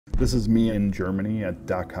This is me in Germany at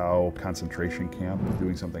Dachau concentration camp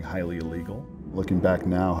doing something highly illegal. Looking back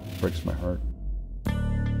now, it breaks my heart.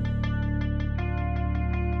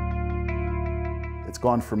 It's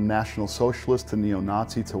gone from National Socialist to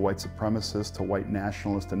neo-Nazi to white supremacist to white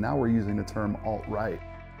nationalist, and now we're using the term alt-right.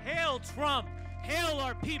 Hail Trump! Hail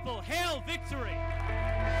our people! Hail victory!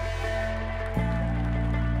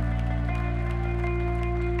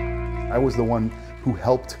 I was the one who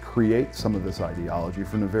helped create some of this ideology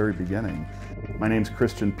from the very beginning. My name's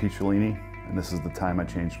Picciolini, and this is the time I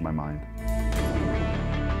changed my mind.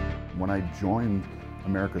 When I joined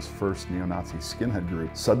America's first neo-Nazi skinhead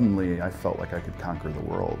group, suddenly I felt like I could conquer the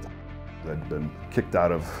world. I'd been kicked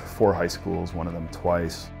out of 4 high schools, one of them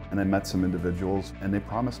twice, and I met some individuals, and they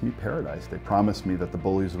promised me paradise. They promised me that the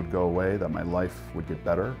bullies would go away, that my life would get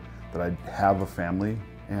better, that I'd have a family,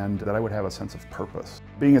 and that I would have a sense of purpose.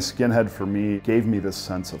 Being a skinhead for me gave me this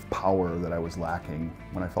sense of power that I was lacking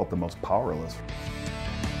when I felt the most powerless.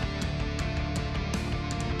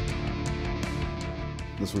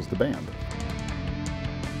 This was the band.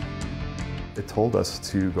 It told us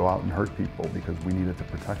to go out and hurt people because we needed to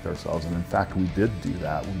protect ourselves, and in fact we did do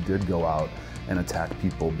that. We did go out and attack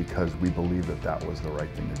people because we believed that that was the right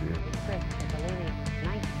thing to do.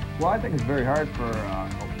 Well, I think it's very hard for a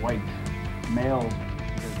white male.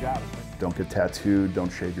 Don't get tattooed, don't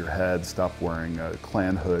shave your head, stop wearing a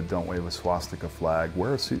Klan hood, don't wave a swastika flag,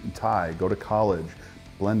 wear a suit and tie, go to college,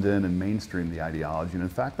 blend in and mainstream the ideology. And in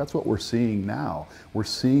fact, that's what we're seeing now. We're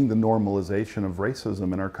seeing the normalization of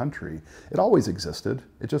racism in our country. It always existed,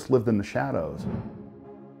 it just lived in the shadows.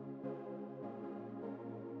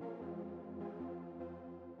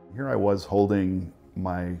 Here I was holding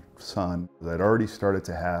my son. I'd already started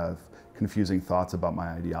to have confusing thoughts about my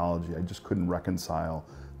ideology. I just couldn't reconcile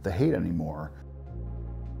the hate anymore.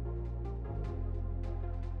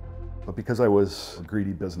 But because I was a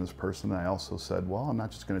greedy business person, I also said, well, I'm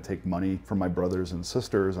not just going to take money from my brothers and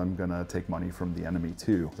sisters, I'm going to take money from the enemy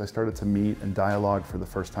too. I started to meet and dialogue for the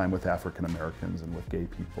first time with African Americans and with gay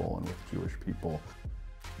people and with Jewish people.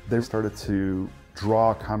 They started to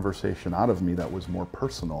draw a conversation out of me that was more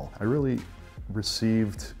personal. I really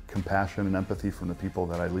received compassion and empathy from the people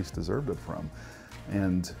that I least deserved it from.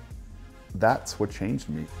 And that's what changed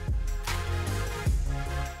me.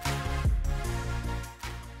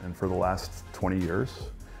 And for the last 20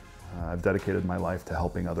 years, I've dedicated my life to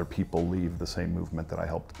helping other people leave the same movement that I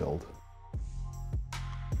helped build.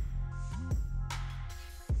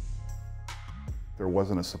 There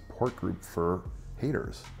wasn't a support group for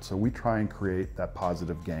haters. So we try and create that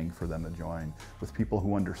positive gang for them to join with people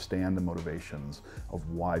who understand the motivations of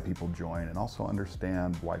why people join and also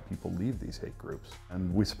understand why people leave these hate groups.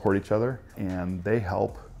 And we support each other and they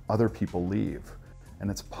help other people leave.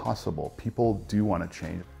 And it's possible. People do want to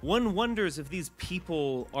change. One wonders if these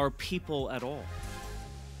people are people at all.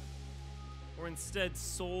 Or instead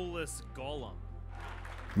soulless golem.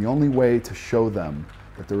 The only way to show them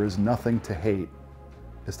that there is nothing to hate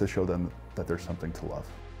is to show them that there's something to love.